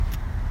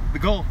the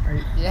goal,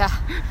 right? Yeah,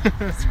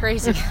 it's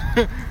crazy.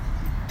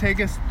 Take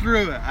us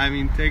through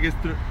it. Take us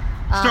through.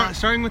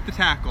 Starting with the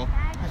tackle.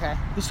 Okay.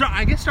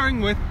 I guess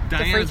starting with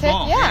Diana's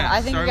ball. Yeah,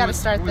 I think we got to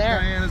start there.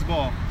 With Diana's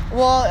ball.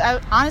 Well,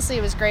 honestly,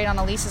 it was great on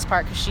Elisa's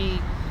part because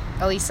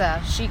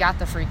she got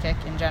the free kick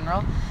in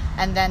general.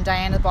 And then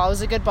Diana's ball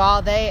was a good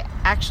ball. They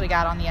actually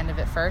got on the end of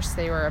it first.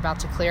 They were about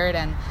to clear it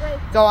and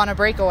go on a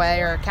breakaway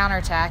or a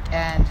counterattack.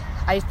 And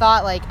I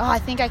thought, I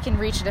think I can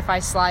reach it if I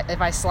slide.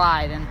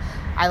 And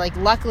I,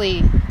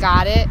 luckily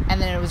got it.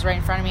 And then it was right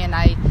in front of me. And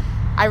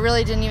I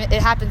really didn't even –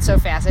 it happened so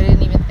fast. I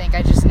didn't even think.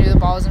 I just knew the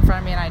ball was in front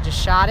of me, and I just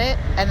shot it.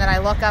 And then I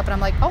look up, and I'm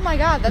like, oh, my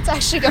God, that's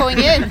actually going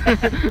in.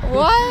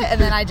 What?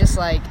 And then I just,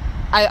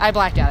 I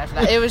blacked out after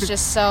that. It was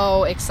just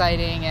so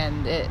exciting,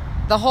 and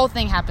the whole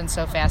thing happened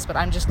so fast. But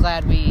I'm just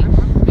glad we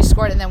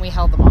scored, and then we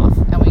held them off,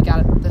 and we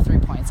got the 3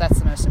 points. That's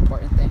the most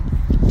important thing.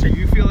 Do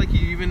you feel like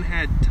you even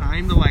had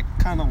time to,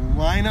 kind of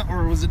line up,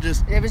 or was it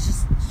just... It was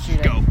just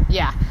shooting. Go.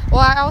 Yeah.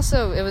 Well,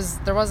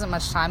 there wasn't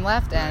much time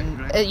left,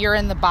 and you're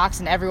in the box,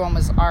 and everyone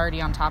was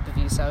already on top of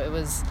you. So it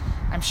was,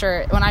 I'm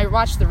sure, when I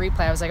watched the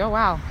replay, I was like, oh,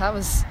 wow, that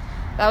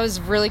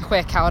was really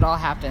quick how it all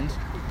happened.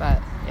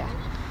 But, yeah.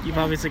 You've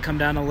obviously come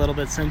down a little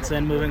bit since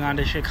then, moving on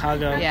to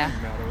Chicago. Yeah.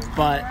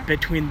 But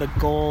between the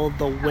goal,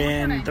 the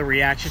win, the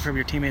reaction from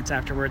your teammates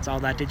afterwards, all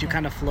that, did you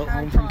kind of float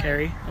home from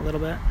Cary a little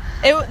bit?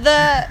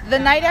 The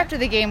night after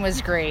the game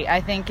was great.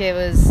 I think it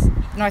was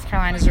North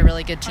Carolina's a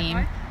really good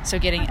team, so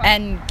getting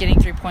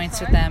 3 points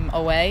with them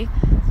away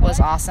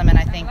was awesome. And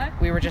I think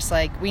we were just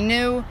we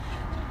know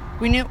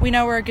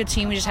we're a good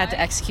team. We just had to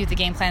execute the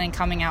game plan, and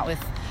coming out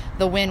with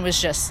the win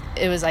was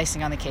it was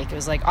icing on the cake. It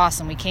was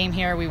awesome. We came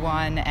here, we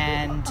won,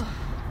 and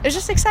it was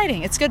just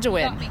exciting. It's good to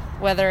win,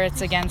 whether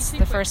it's against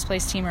the first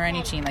place team or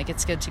any team.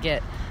 It's good to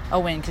get a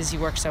win because you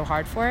work so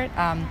hard for it.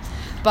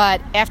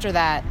 But after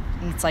that,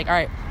 it's all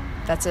right,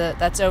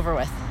 that's over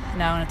with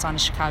now, and it's on to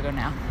Chicago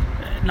now.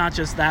 Not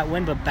just that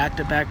win, but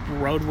back-to-back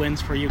road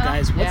wins for you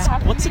guys.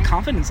 What's the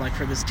confidence like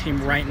for this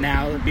team right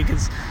now?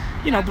 Because,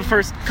 the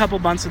first couple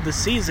months of the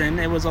season,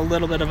 it was a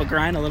little bit of a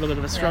grind, a little bit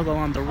of a struggle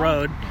on the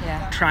road,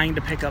 trying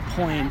to pick up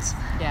points.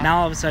 Yeah.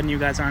 Now all of a sudden you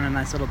guys are on a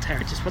nice little tear.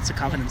 Just what's the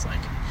confidence like?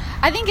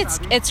 I think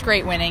it's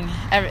great winning.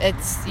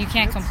 You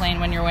can't complain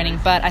when you're winning,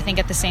 but I think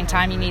at the same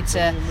time you need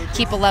to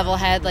keep a level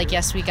head.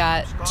 Yes, we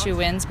got 2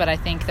 wins, but I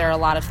think there are a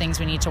lot of things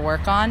we need to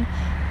work on.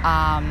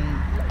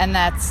 And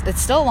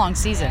it's still a long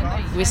season.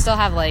 We still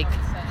have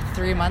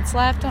 3 months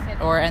left,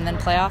 and then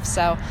playoffs.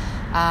 So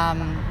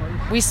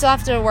we still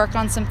have to work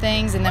on some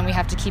things, and then we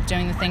have to keep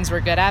doing the things we're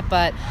good at.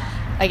 But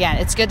again,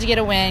 it's good to get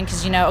a win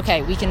because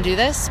okay, we can do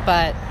this.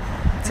 But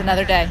it's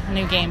another day,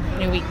 new game,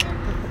 new week.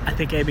 I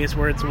think Amy's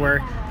words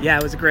were,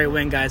 it was a great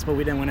win, guys, but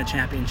we didn't win a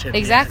championship.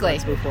 Exactly.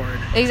 Let's move forward.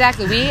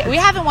 Exactly. We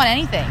haven't won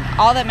anything.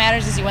 All that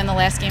matters is you win the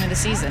last game of the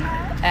season.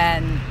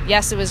 And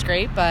yes, it was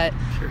great, but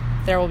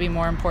there will be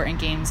more important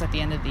games at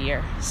the end of the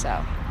year.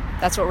 So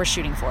that's what we're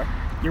shooting for.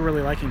 You're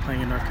really liking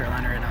playing in North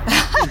Carolina right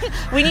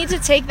now. We need to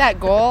take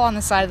that goal on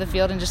the side of the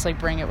field and just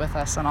bring it with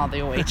us on all the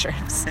away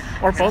trips.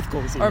 Or both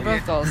goals. Or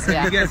both goals,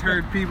 yeah.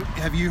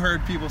 Have you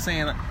heard people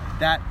saying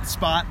that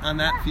spot on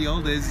that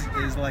field is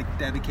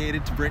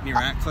dedicated to Brittany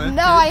Ratcliffe?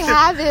 No, I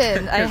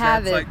haven't. I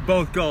haven't. It's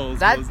both goals.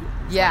 That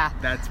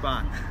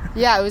spot.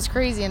 Yeah, it was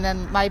crazy. And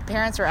then my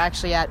parents were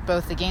actually at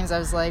both the games. I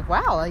was like,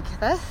 wow,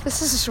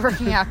 this is just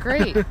working out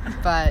great.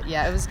 But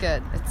yeah, it was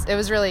good. It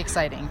was really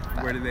exciting.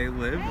 But where do they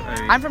live?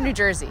 I'm from New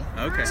Jersey.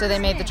 Okay. So they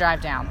made the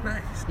drive down.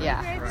 Nice.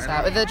 Yeah.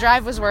 Right. So the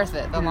drive was worth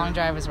it. The long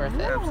drive was worth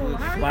it. Absolutely.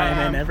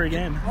 Flying in every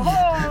game.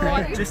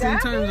 Just in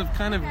terms of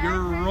kind of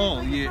your role,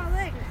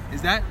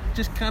 is that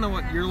just kind of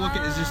what you're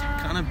looking, is just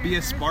kind of be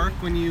a spark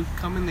when you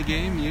come in the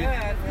game,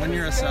 when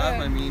you're a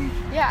sub?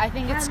 Yeah, I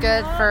think it's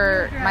good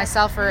for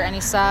myself or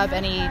any sub,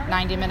 any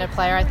 90-minute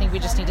player. I think we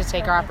just need to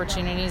take our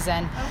opportunities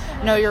and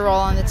know your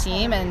role on the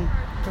team and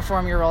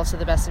perform your role to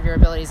the best of your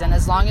abilities. And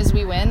as long as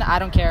we win, I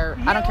don't care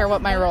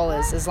what my role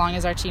is. As long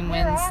as our team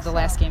wins the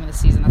last game of the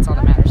season, that's all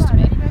that matters to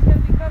me.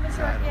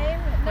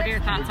 What are your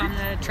thoughts on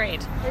the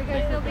trade?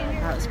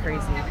 That was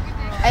crazy.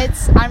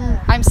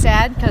 I'm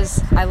sad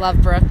because I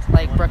love Brooke.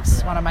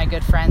 Brooke's one of my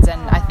good friends,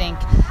 and I think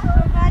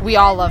we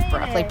all love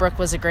Brooke. Brooke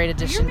was a great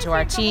addition to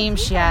our team.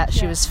 She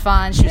was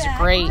fun. She was a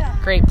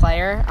great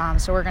player.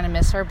 So we're gonna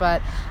miss her,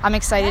 but I'm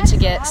excited to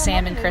get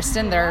Sam and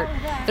Kristen.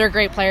 They're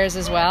great players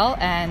as well,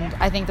 and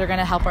I think they're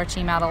gonna help our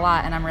team out a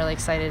lot. And I'm really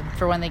excited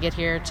for when they get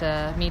here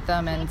to meet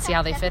them and see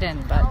how they fit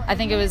in. But I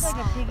think it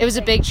was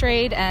a big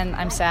trade, and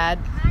I'm sad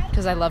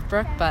because I love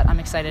Brooke, but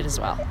I'm excited as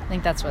well. I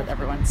think that's what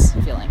everyone's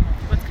feeling.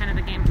 What's kind of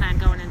the game plan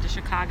going into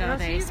Chicago?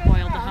 They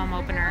spoiled the home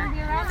opener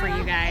for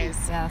you guys.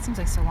 Yeah, that seems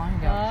like so long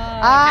ago.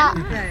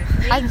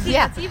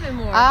 It's even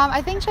more.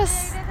 I think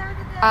just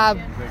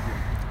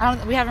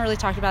we haven't really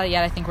talked about it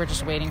yet. I think we're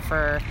just waiting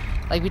for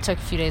we took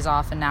a few days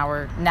off, and now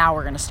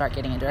we're going to start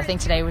getting into it. I think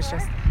today was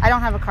just I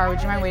don't have a car.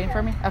 Would you mind waiting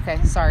for me? Okay,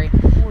 sorry.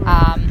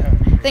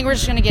 I think we're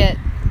just going to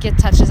get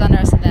touches under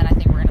us, and then I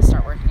think we're going to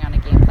start working on a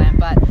game plan.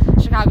 But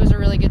Chicago's a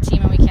really good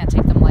team, and we can't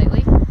take them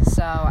lightly.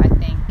 So I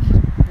think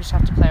we just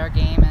have to play our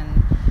game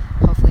and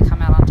hopefully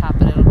come out on top.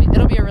 But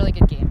it'll be a really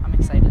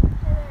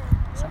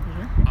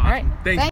right. Thanks.